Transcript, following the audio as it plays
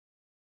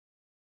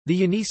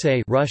The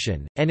Yenisei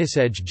Russian,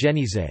 Yenisei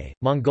Jenisei,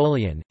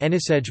 Mongolian,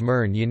 Yenisei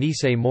Murn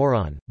Yenisei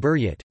Moron,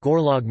 Buryat,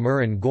 Gorlog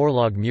Muran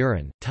Gorlog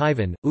Muran,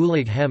 Tivan,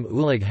 Ulig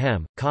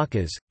Hem,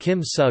 Caucasus,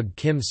 Kim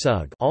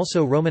Sug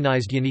also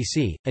romanized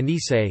Yenisei,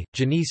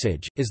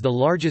 Jenisej, is the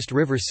largest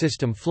river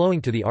system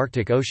flowing to the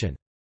Arctic Ocean.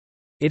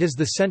 It is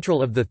the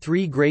central of the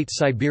three great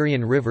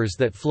Siberian rivers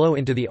that flow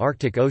into the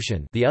Arctic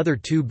Ocean, the other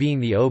two being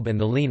the Ob and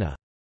the Lena.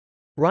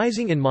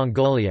 Rising in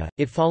Mongolia,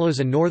 it follows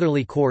a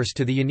northerly course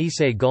to the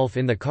Yenisei Gulf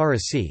in the Kara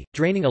Sea,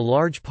 draining a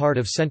large part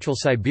of central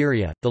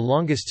Siberia, the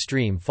longest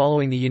stream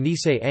following the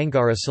Yenisei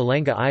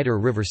Angara-Salenga-Ider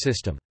river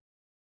system.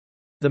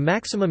 The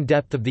maximum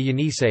depth of the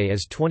Yenisei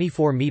is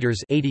 24 meters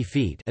 (80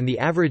 feet) and the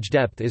average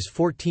depth is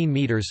 14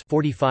 meters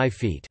 (45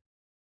 feet).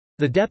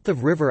 The depth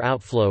of river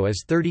outflow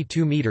is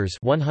 32 meters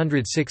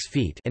 (106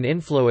 feet) and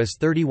inflow is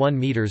 31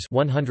 meters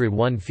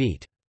 (101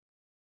 feet).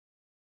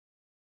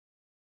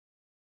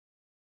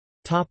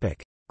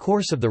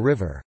 Course of the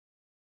river.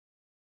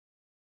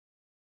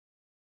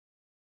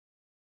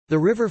 The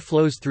river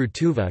flows through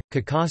Tuva,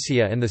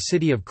 Khakassia and the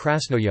city of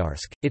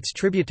Krasnoyarsk. Its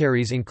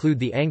tributaries include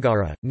the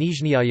Angara,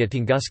 Nizhnyaya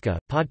Tunguska,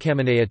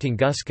 Podkamenaya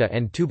Tunguska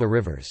and Tuba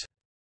rivers.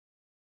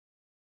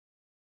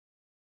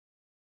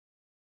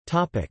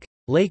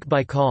 Lake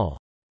Baikal.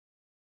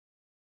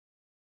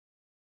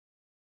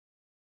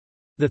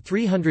 The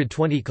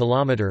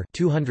 320-kilometre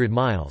 (200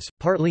 miles),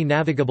 partly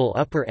navigable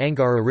upper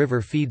Angara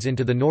River feeds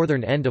into the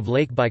northern end of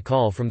Lake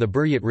Baikal from the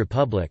Buryat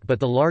Republic, but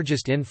the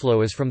largest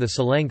inflow is from the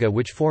Salenga,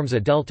 which forms a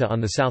delta on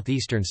the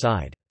southeastern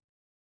side.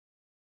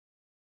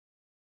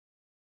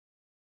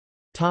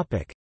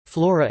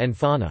 Flora and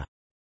fauna.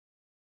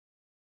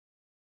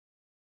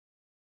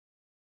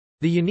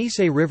 The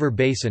Yenisei River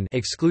basin,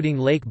 excluding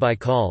Lake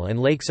Baikal and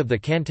lakes of the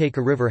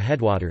Kantaka River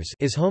headwaters,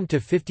 is home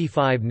to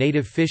 55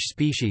 native fish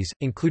species,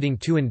 including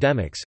two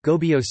endemics,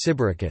 Gobio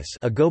sibericus,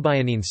 a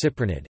Gobianine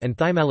cyprinid, and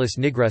Thymalus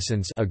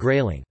nigrescens, a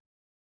grayling.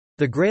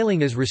 The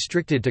grayling is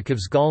restricted to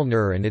Kavsgal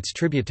Nur and its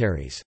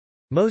tributaries.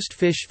 Most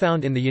fish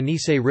found in the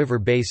Yenisei River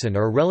basin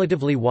are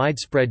relatively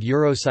widespread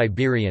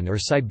Euro-Siberian or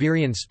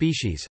Siberian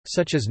species,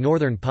 such as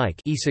northern pike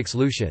Esox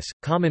lucius,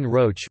 common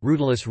roach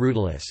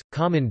Rudilus,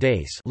 common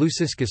dace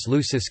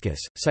Leuciscus,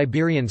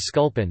 Siberian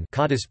sculpin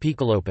Cottus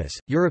picolopus,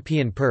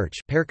 European perch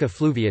Perca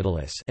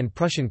fluviatilis, and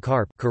Prussian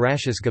carp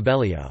Carascius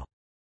gabellio.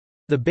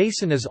 The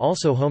basin is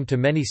also home to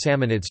many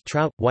salmonids,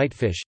 trout,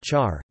 whitefish,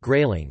 char,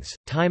 graylings,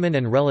 taimen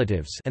and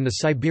relatives, and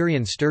the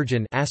Siberian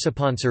sturgeon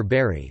Asaponcer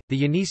berry.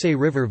 The Yenisei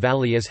River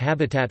Valley is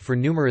habitat for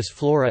numerous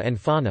flora and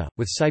fauna,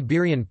 with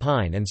Siberian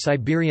pine and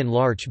Siberian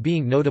larch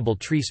being notable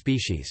tree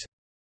species.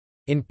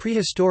 In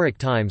prehistoric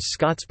times,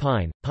 Scots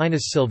pine,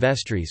 Pinus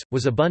sylvestris,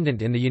 was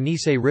abundant in the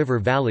Yenisei River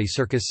Valley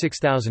circa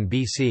 6000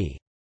 BC.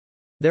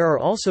 There are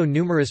also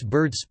numerous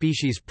bird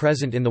species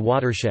present in the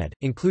watershed,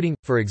 including,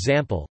 for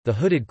example, the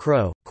hooded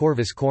crow,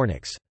 Corvus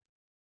cornix.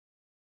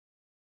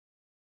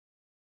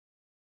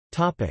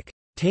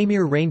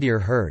 Taimyr reindeer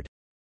herd.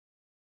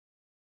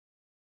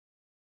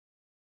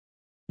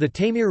 The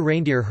Taimyr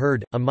reindeer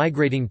herd, a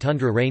migrating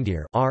tundra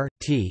reindeer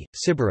R.T.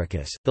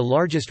 sibericus, the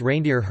largest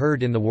reindeer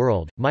herd in the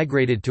world,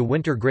 migrated to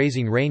winter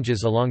grazing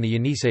ranges along the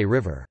Yenisei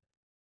River.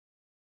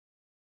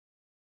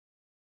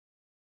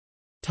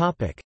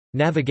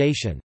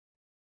 Navigation.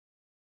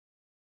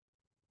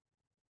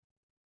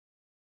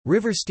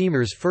 River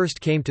steamers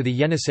first came to the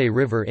Yenisei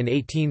River in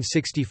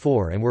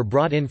 1864 and were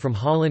brought in from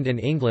Holland and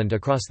England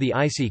across the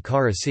icy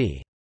Kara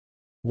Sea.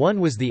 One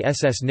was the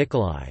SS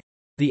Nikolai.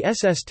 The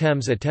SS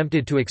Thames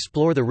attempted to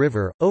explore the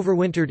river,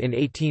 overwintered in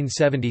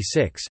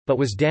 1876, but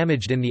was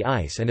damaged in the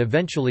ice and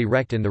eventually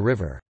wrecked in the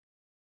river.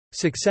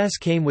 Success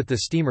came with the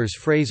steamers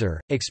Fraser,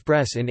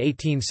 Express in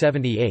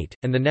 1878,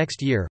 and the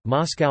next year,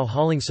 Moscow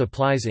hauling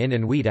supplies in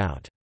and wheat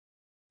out.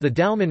 The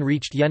Dalman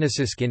reached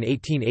Yeniseisk in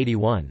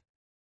 1881.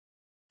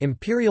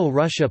 Imperial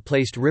Russia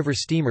placed river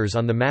steamers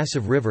on the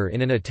massive river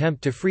in an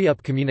attempt to free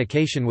up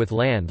communication with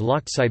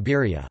land-locked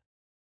Siberia.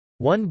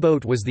 One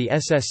boat was the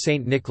SS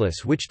St.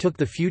 Nicholas, which took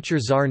the future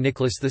Tsar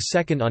Nicholas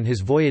II on his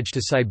voyage to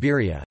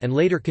Siberia, and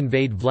later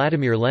conveyed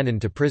Vladimir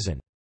Lenin to prison.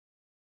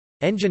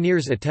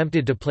 Engineers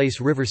attempted to place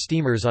river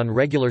steamers on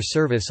regular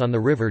service on the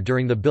river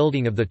during the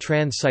building of the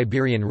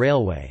Trans-Siberian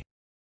Railway.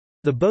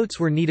 The boats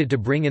were needed to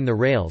bring in the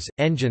rails,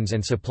 engines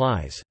and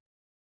supplies.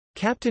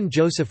 Captain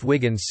Joseph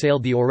Wiggins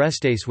sailed the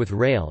Orestes with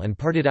rail and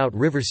parted out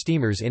river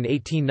steamers in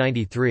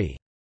 1893.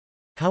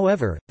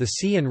 However, the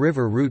sea and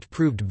river route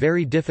proved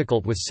very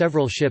difficult with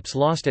several ships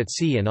lost at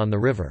sea and on the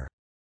river.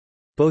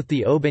 Both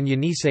the Ob and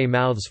Yenisei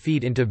mouths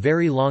feed into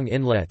very long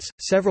inlets,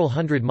 several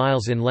hundred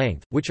miles in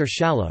length, which are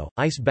shallow,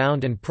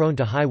 ice-bound and prone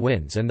to high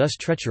winds and thus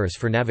treacherous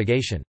for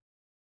navigation.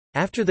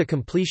 After the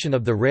completion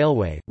of the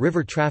railway,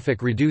 river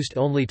traffic reduced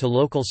only to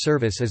local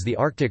service as the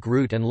Arctic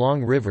route and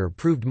Long River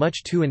proved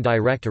much too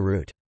indirect a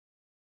route.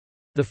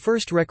 The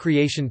first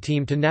recreation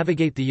team to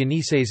navigate the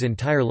Yenisei's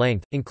entire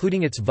length,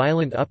 including its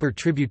violent upper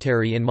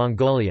tributary in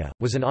Mongolia,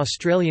 was an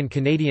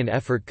Australian-Canadian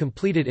effort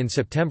completed in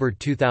September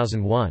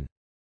 2001.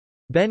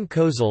 Ben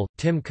Kozel,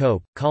 Tim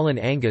Cope, Colin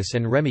Angus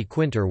and Remy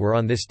Quinter were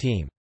on this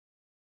team.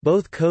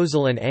 Both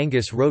Kozel and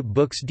Angus wrote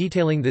books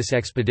detailing this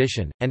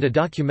expedition, and a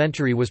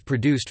documentary was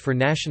produced for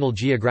National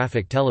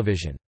Geographic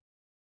Television.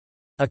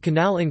 A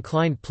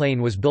canal-inclined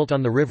plane was built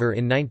on the river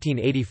in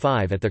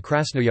 1985 at the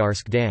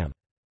Krasnoyarsk Dam.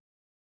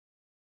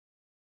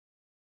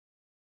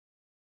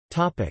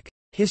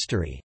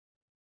 History.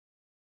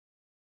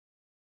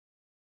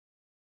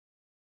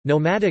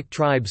 Nomadic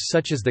tribes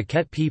such as the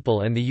Ket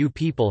people and the Yu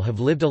people have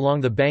lived along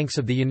the banks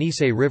of the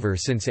Yenisei River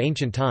since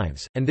ancient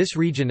times, and this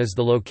region is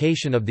the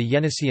location of the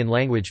Yeniseian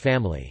language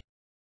family.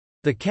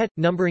 The Ket,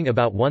 numbering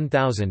about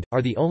 1,000,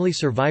 are the only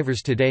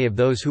survivors today of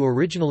those who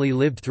originally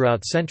lived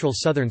throughout central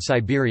southern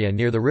Siberia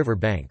near the river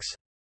banks.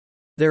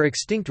 Their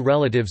extinct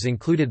relatives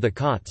included the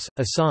Kots,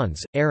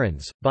 Asans,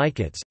 Arans,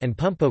 Baikats, and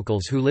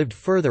Pumpokals who lived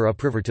further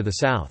upriver to the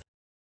south.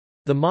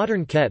 The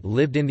modern Ket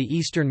lived in the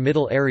eastern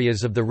middle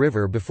areas of the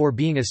river before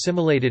being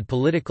assimilated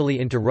politically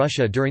into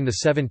Russia during the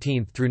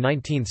 17th through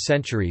 19th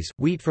centuries.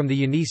 Wheat from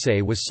the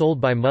Yenisei was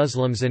sold by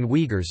Muslims and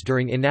Uyghurs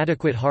during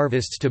inadequate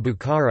harvests to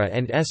Bukhara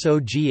and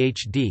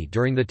Soghd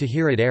during the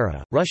Tahirid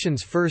era.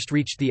 Russians first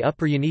reached the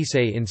upper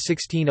Yenisei in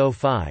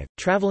 1605,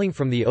 traveling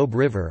from the Ob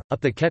River, up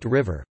the Ket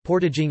River,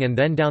 portaging and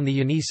then down the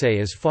Yenisei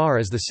as far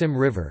as the Sim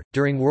River.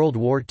 During World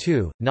War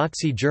II,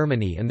 Nazi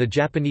Germany and the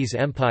Japanese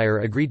Empire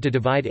agreed to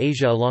divide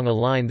Asia along a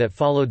line that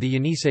followed the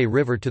Yenisei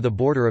River to the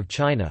border of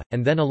China,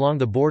 and then along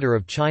the border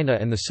of China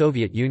and the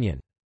Soviet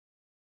Union.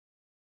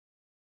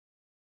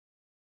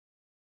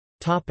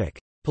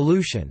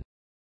 Pollution.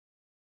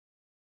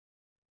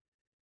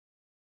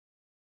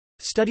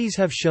 Studies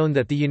have shown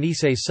that the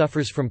Yenisei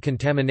suffers from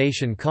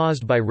contamination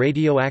caused by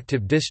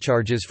radioactive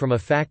discharges from a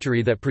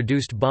factory that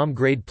produced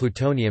bomb-grade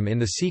plutonium in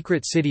the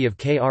secret city of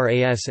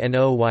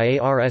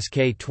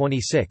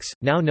Krasnoyarsk-26,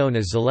 now known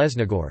as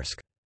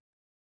Zeleznogorsk.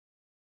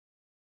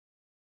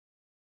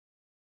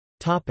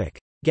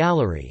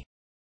 Gallery.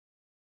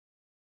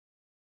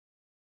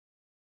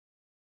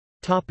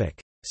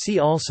 See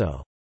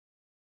also: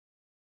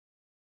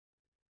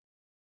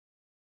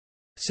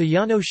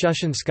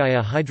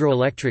 Sayano-Shushenskaya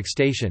hydroelectric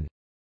station,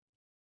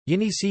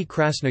 Yenisei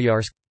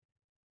Krasnoyarsk.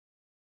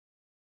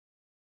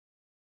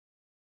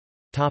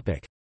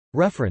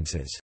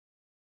 References.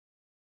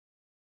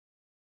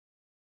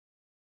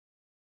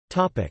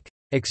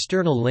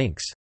 External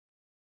links.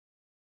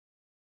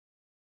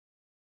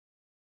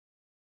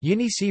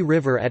 Yenisei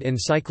River at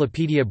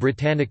Encyclopaedia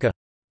Britannica.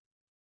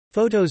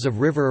 Photos of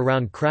river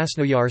around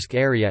Krasnoyarsk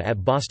area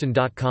at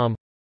boston.com.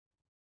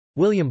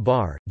 William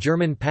Barr,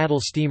 German paddle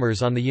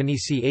steamers on the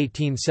Yenisei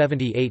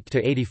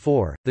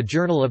 1878–84, The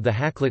Journal of the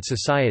Hakluyt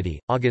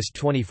Society, August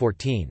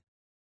 2014.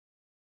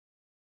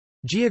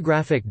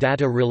 Geographic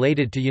data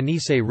related to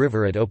Yenisei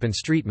River at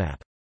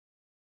OpenStreetMap.